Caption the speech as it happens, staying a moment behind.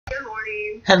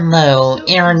Hello,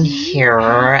 Aaron here.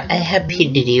 I have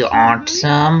PDD,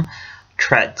 autism,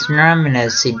 Tourette syndrome, and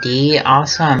OCD.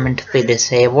 Also, I'm mentally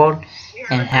disabled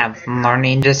and have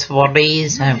learning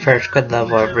disabilities. I'm first grade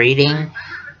level of reading,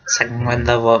 second grade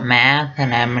level of math,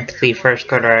 and I'm mentally first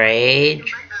grader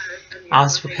age.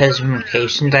 Also, because of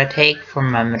medications I take for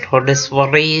my mental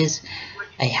disabilities,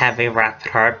 I have a rapid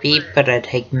heartbeat, but I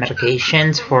take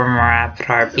medications for my rapid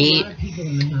heartbeat.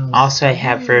 Also, I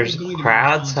have physical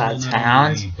crowds, loud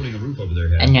sounds,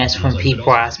 and yes, when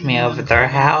people ask me over their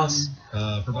house,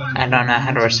 I don't know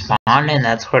how to respond, and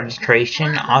that's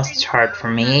frustration. Also, it's hard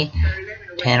for me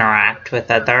to interact with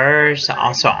others.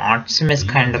 Also, autism is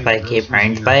kind of like a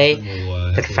brain delay,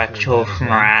 but effectual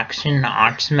interaction.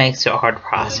 Autism makes it hard to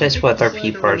process what other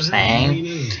people are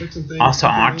saying. Also,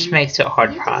 autism makes it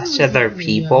hard to process other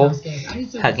people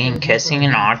hugging, kissing,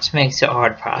 and autism makes it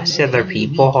hard to process other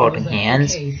people holding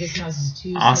hands.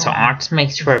 Also, autism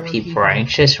makes for people are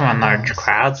anxious around large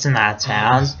crowds and loud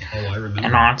sounds,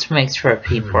 and autism makes for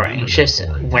people are anxious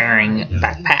wearing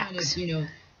backpacks.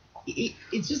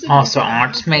 Also,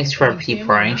 autism makes for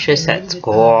people are anxious at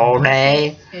school all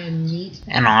day,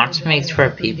 and autism makes for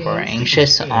people are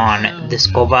anxious on the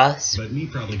school bus.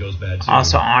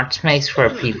 Also, autism makes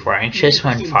for people are anxious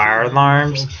when fire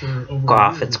alarms go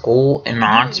off at school, and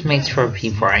autism makes for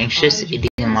people are anxious eating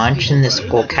lunch in the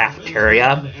school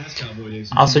cafeteria.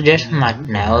 Also, just like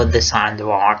to know, the signs of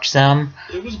autism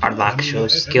are lack of social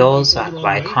skills, lack of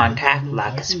eye contact,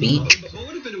 lack of speech,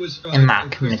 and lack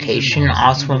of communication.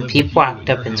 Also, when people act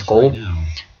up in school,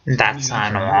 that's a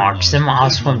sign of autism.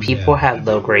 Also, when people have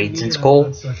low grades in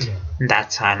school,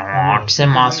 that's a sign of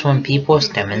autism. Also, when people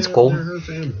stim in school,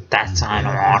 that's a sign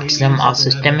of autism. Also,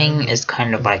 stimming is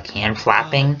kind of like hand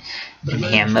flapping, and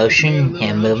hand motion,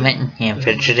 hand movement, and hand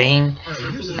fidgeting.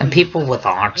 And people with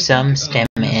autism stim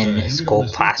in school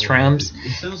classrooms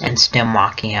and stim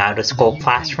walking out of school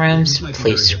classrooms.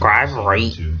 Please subscribe,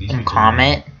 rate, and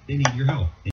comment.